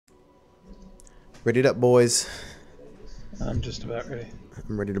Ready up, boys. I'm just about ready.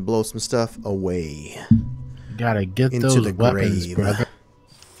 I'm ready to blow some stuff away. You gotta get Into those the weapons, grave. brother.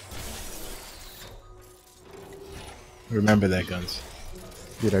 Remember that, guns.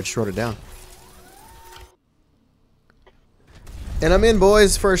 Dude, I just wrote it down. And I'm in,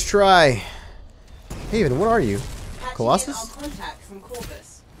 boys. First try. Haven, what are you? Colossus?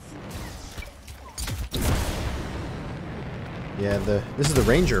 Yeah, this is the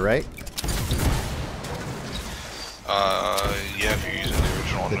Ranger, right? Yeah, if you're using the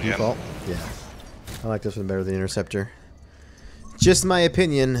original one The again. default? Yeah. I like this one better than the Interceptor. Just my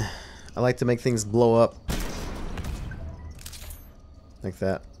opinion. I like to make things blow up. Like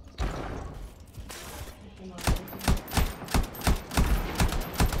that.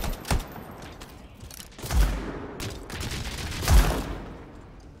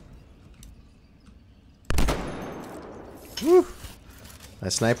 Woo!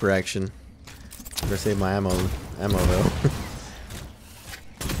 That sniper action. Better save my ammo though.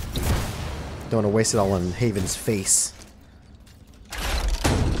 Don't want to waste it all on Haven's face.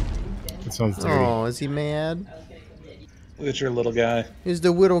 That sounds dirty. Oh, is he mad? Look at your little guy. Is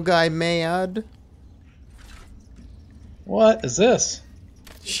the little guy mad? What is this?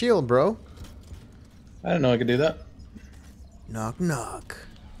 Shield, bro. I didn't know I could do that. Knock, knock.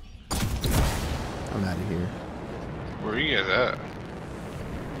 I'm out of here. Where are you guys at?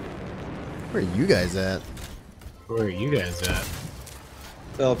 Where are you guys at? Where are you guys at?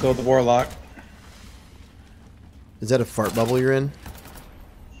 Velko the Warlock. Is that a fart bubble you're in?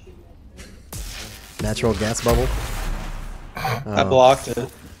 Natural gas bubble? I blocked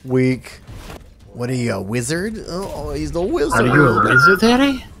it. Weak. What are you, a wizard? Oh, he's the wizard. Are you a wizard,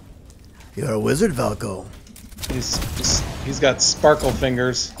 Daddy? You're a wizard, Valko. He's got sparkle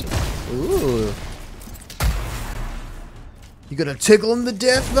fingers. Ooh. You gonna tickle him to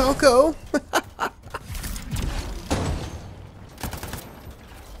death, Valko?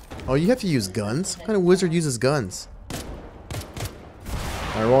 Oh, you have to use guns? What kind of wizard uses guns?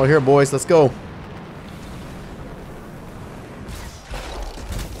 Alright, we're all here, boys. Let's go.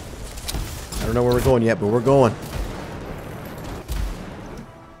 I don't know where we're going yet, but we're going.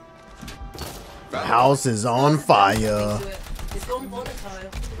 The house is on fire. It's gone volatile.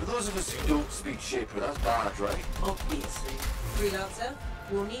 For those of us who don't speak Shaper, that's bad, right? Obviously. Freelancer,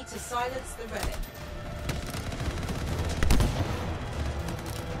 we'll need to silence the relic.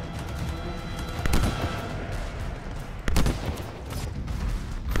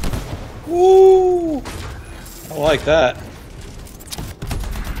 Woo! I like that.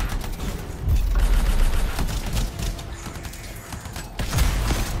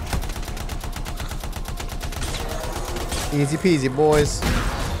 Easy peasy, boys.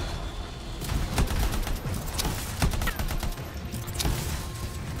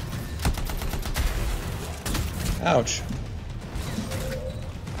 Ouch.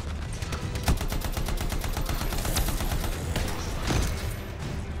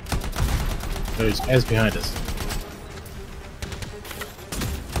 There's guys behind us.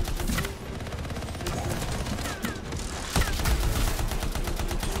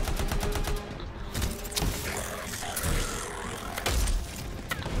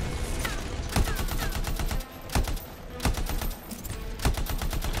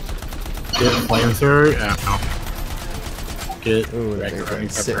 Get flamethrower. Get Ooh, macaroni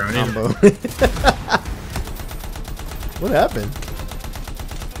sick pepperoni. combo. What happened?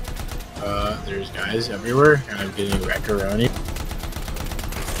 There's guys everywhere, and I'm getting macaroni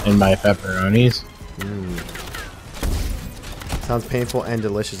in my pepperonis. Sounds painful and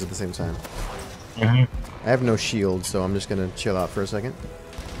delicious at the same time. I have no shield, so I'm just gonna chill out for a second.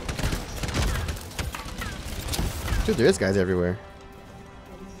 Dude, there is guys everywhere.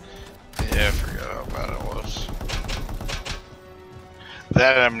 Yeah, I forgot how bad it was.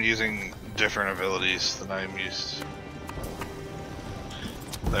 That I'm using different abilities than I'm used.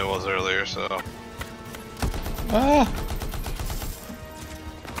 That was earlier, so. Ah!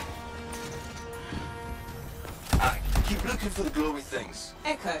 Keep looking for the glowy things.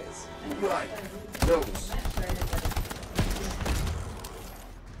 Echoes. Right. Those.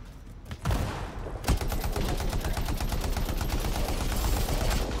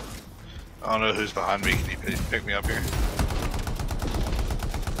 I don't know who's behind me. Can you pick me up here?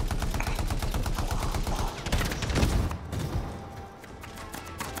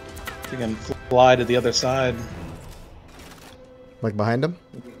 You can fly to the other side. Like behind him?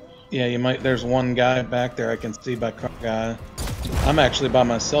 Yeah, you might. There's one guy back there I can see by car guy. I'm actually by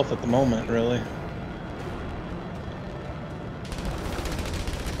myself at the moment, really.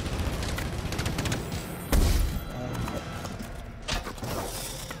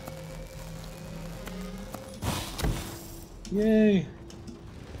 Yay.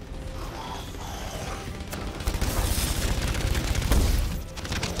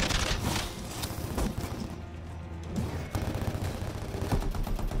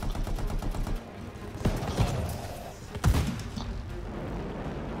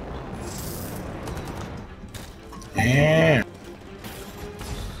 Damn.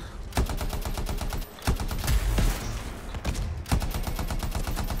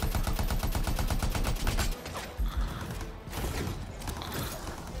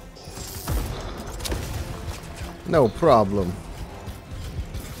 No problem.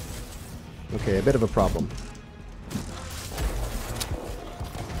 Okay, a bit of a problem.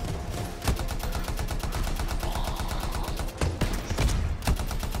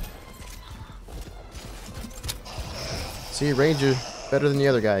 See, Ranger better than the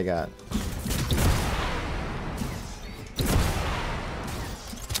other guy I got.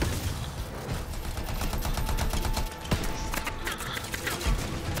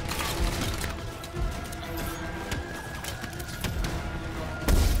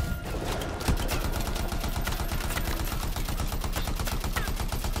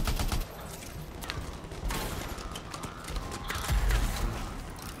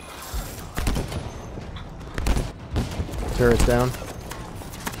 Turret's down.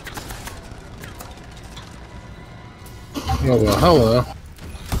 Oh, well, hello.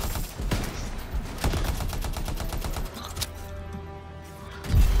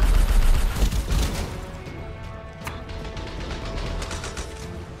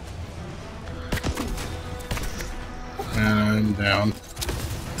 And I'm down.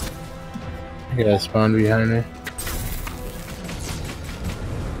 I got a spawn behind me.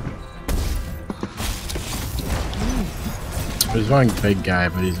 There's one big guy,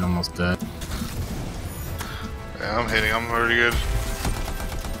 but he's almost dead. Yeah, I'm hitting him pretty good.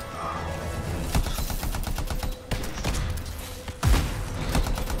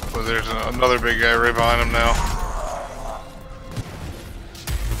 But there's another big guy right behind him now.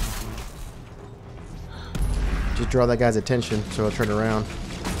 Just draw that guy's attention so he'll turn around.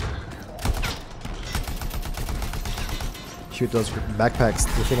 Shoot those backpacks,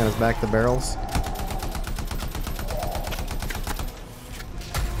 the thing on his back, the barrels.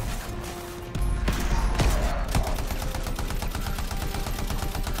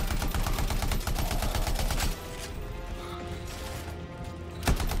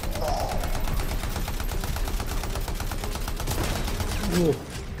 Ooh.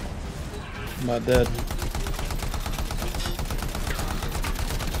 I'm not dead.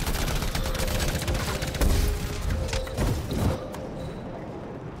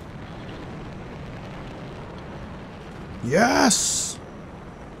 Yes!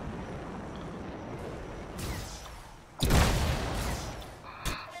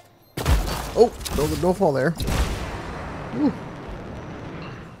 Oh, don't fall there. Ooh.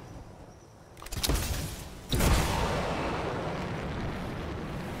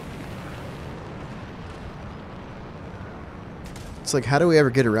 It's like, how do we ever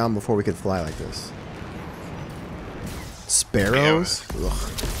get around before we could fly like this? Sparrows? Ugh.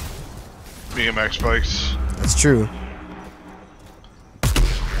 BMX bikes. That's true.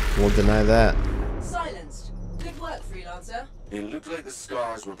 We'll deny that. Silenced. Good work, Freelancer. It looked like the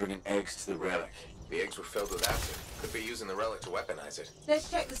scars were bringing eggs to the relic. The eggs were filled with acid. Could be using the relic to weaponize it. Let's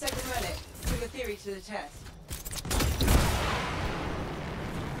check the second relic. Put your theory to the test.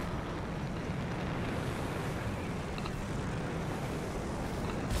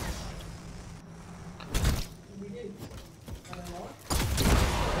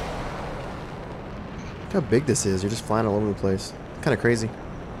 Look how big this is. You're just flying all over the place. Kind of crazy.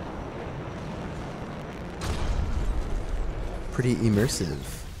 Pretty immersive.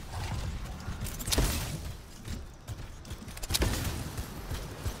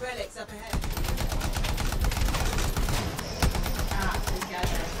 Relics up ahead.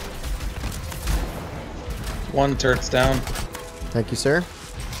 One turret's down. Thank you, sir.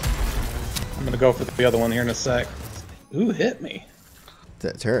 I'm gonna go for the other one here in a sec. Who hit me?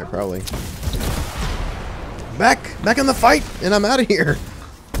 That turret, probably. Back in the fight, and I'm out of here.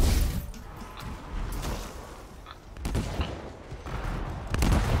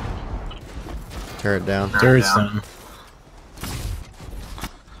 Turret down. Turret's down.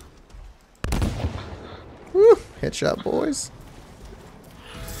 Woo! Headshot, boys.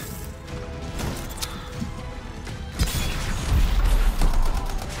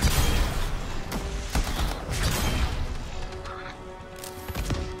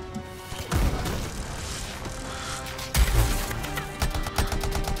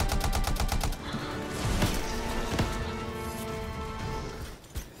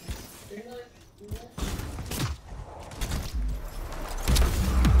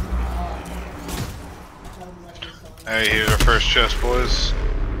 Alright, here's our first chest, boys.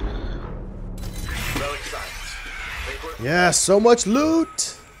 Relic science. Think we're- Yeah, so much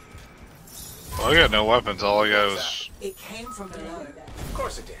loot. Well, I got no weapons. All I got was. It came from below. Of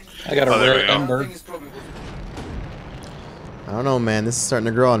course it did. I got a Oh, there rare we go. ember. Thing is probably I don't know, man. This is starting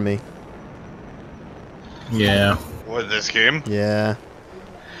to grow on me. Yeah. What, this game? Yeah,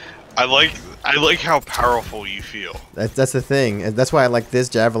 I like how powerful you feel. that's the thing. And that's why I like this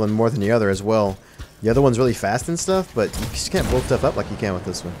javelin more than the other as well. The other one's really fast and stuff, but you just can't blow stuff up like you can with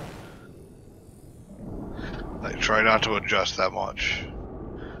this one. Like, try not to adjust that much.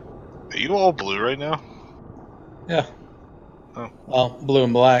 Are you all blue right now? Yeah. Oh. Well, blue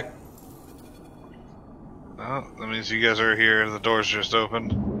and black. Oh, that means you guys are here. The door's just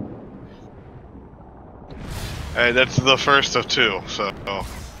opened. Hey, that's the first of two, so.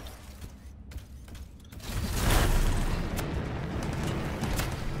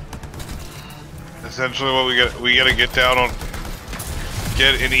 Essentially, what we gotta get down on,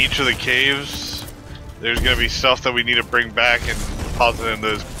 get in each of the caves. There's gonna be stuff that we need to bring back and deposit in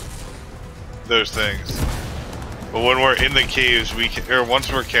those things. But when we're in the caves, or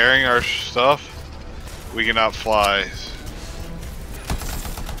once we're carrying our stuff, we cannot fly.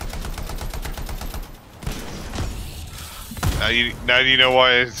 Now you know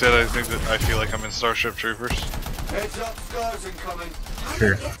why I said I think that I feel like I'm in Starship Troopers. heads up, scars incoming. How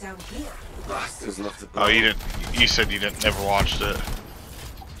Sure. did it get down here? Bastards love to blow. Oh, you didn't. You said you didn't. Never watched it.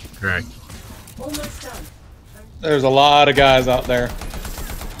 Correct. Almost done. There's a lot of guys out there.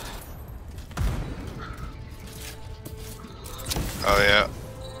 Oh yeah.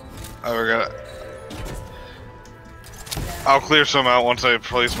 I forgot. I'll clear some out once I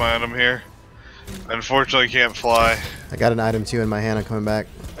place my item here. Unfortunately, can't fly. I got an item too in my hand. I'm coming back.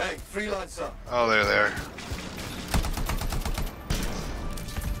 Hey, freelancer. Oh, they're there.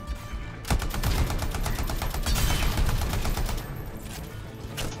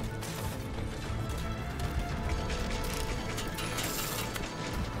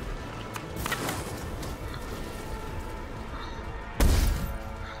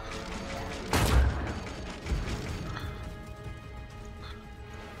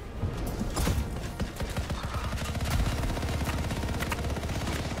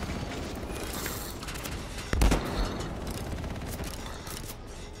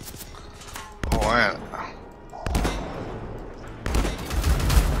 Man.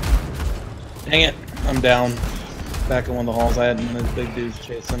 Dang it. I'm down. Back in one of the halls. I had one of those big dudes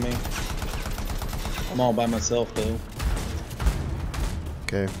chasing me. I'm all by myself though.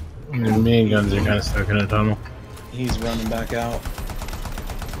 Okay. The main guns are kind of stuck in a tunnel. He's running back out.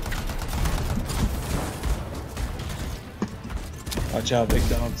 Watch out, big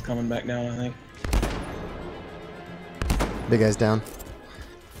dog's coming back down, I think. Big guy's down.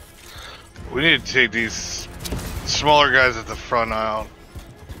 We need to take these smaller guys at the front out.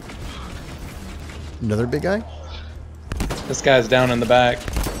 Another big guy? This guy's down in the back.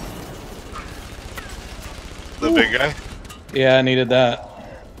 The big guy? Yeah, I needed that.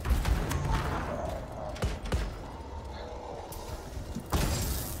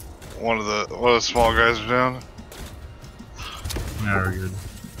 One of the small guys are down. Now we're good.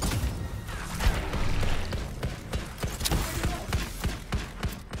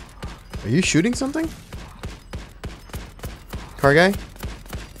 Are you shooting something? Car guy?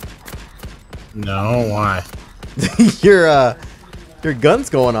 No, why? Your gun's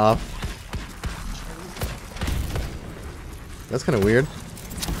going off. That's kind of weird.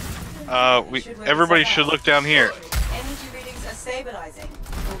 Everybody should look down here. Energy readings are stabilizing,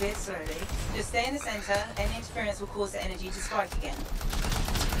 albeit slowly. Just stay in the center. Any experience will cause the energy to spike again.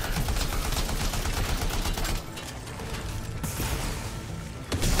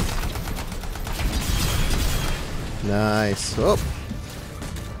 Nice. Oh.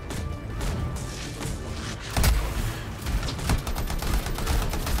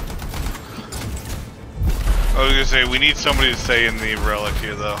 I was gonna say, we need somebody to stay in the relic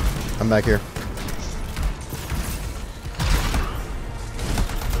here, though. I'm back here.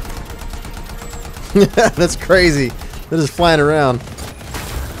 That's crazy. They're just flying around.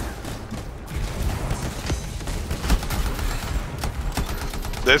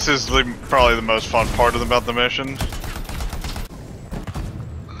 This is probably the most fun part about the mission.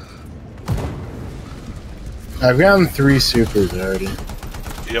 I've gotten 3 supers already.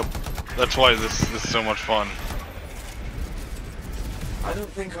 Yep. That's why this is so much fun. I don't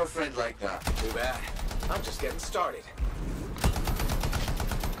think our friend liked that. Too bad. I'm just getting started.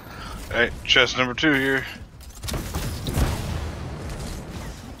 Alright, chest number 2 here.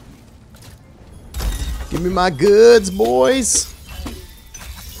 Give me my goods, boys.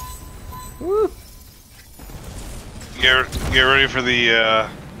 Woo. Get ready for the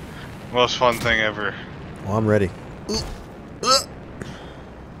most fun thing ever. Well, I'm ready.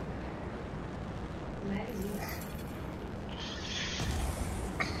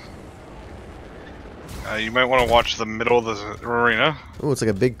 You might want to watch the middle of the arena. Oh, it's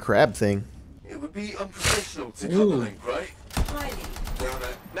like a big crab thing. It would be unprofessional to coupling, right? Highly. Down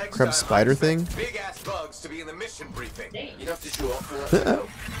it. Next Crab time, spider I expect thing? Big ass bugs to be in the mission briefing. You'd have to show up for that. though.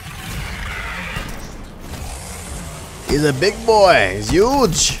 He's a big boy. He's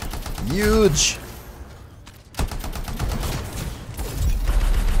huge. Huge.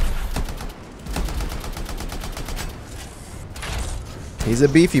 He's a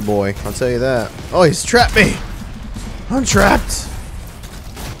beefy boy, I'll tell you that. Oh, he's trapped me! I'm trapped!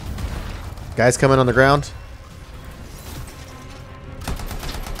 Guys coming on the ground.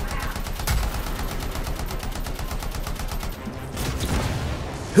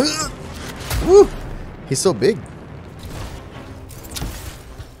 Woo! He's so big.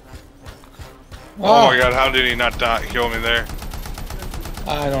 Oh my god, how did he not die? Kill me there?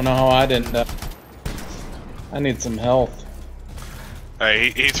 I don't know how I didn't. I need some health.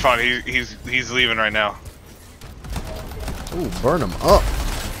 Hey, he's fine. He's leaving right now. Ooh, burn him up.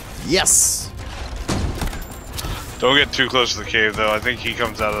 Yes! Don't get too close to the cave, though. I think he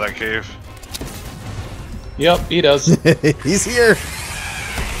comes out of that cave. Yep, he does. He's here!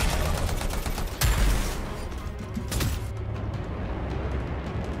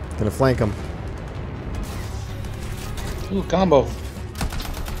 Gonna flank him. Ooh, combo.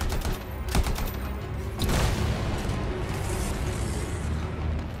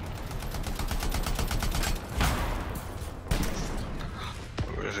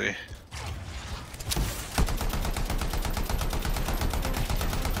 Where is he?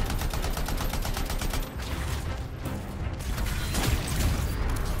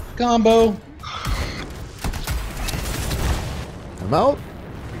 Combo. I'm out?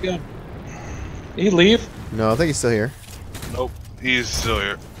 Go. Did he leave? No, I think he's still here. Nope. He's still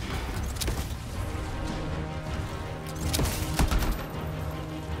here.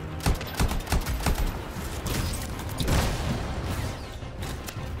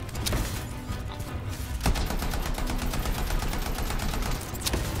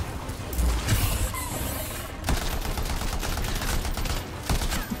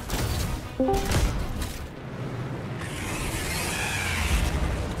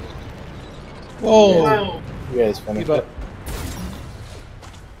 Whoa. You guys finished Keep up. it?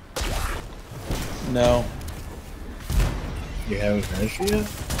 No. You haven't finished it yet?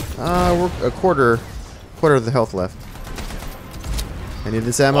 We're a quarter of the health left. I need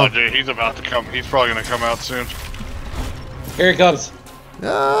this ammo. Oh, Jay, he's about to come. He's probably gonna come out soon. Here he comes.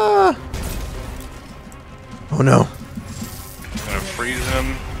 Ah! Oh no. Gonna freeze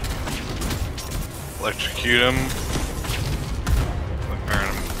him. Electrocute him. Burn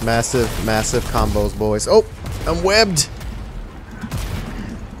him. Massive, massive combos, boys. Oh! I'm webbed!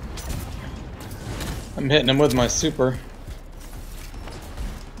 I'm hitting him with my super.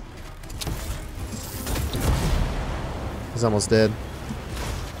 He's almost dead.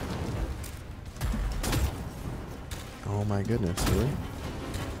 Oh my goodness, really?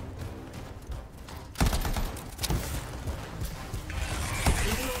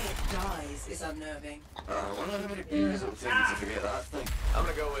 Even when it dies is unnerving. I wonder how many beers it'll take you to forget that thing. I'm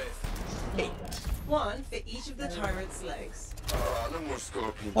gonna go with 8. One for each of the tyrant's legs. No more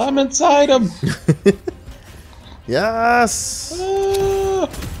scorpions. I'm inside him. Yes! Ah.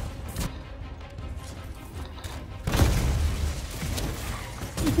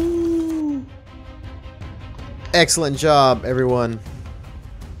 Woohoo. Excellent job, everyone.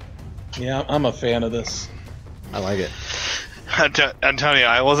 Yeah, I'm a fan of this. I like it. Antonio,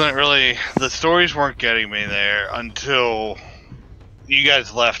 I wasn't really. The stories weren't getting me there until you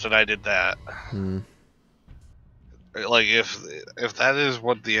guys left and I did that. Like, if that is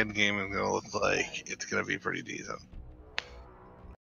what the end game is gonna look like, it's gonna be pretty decent.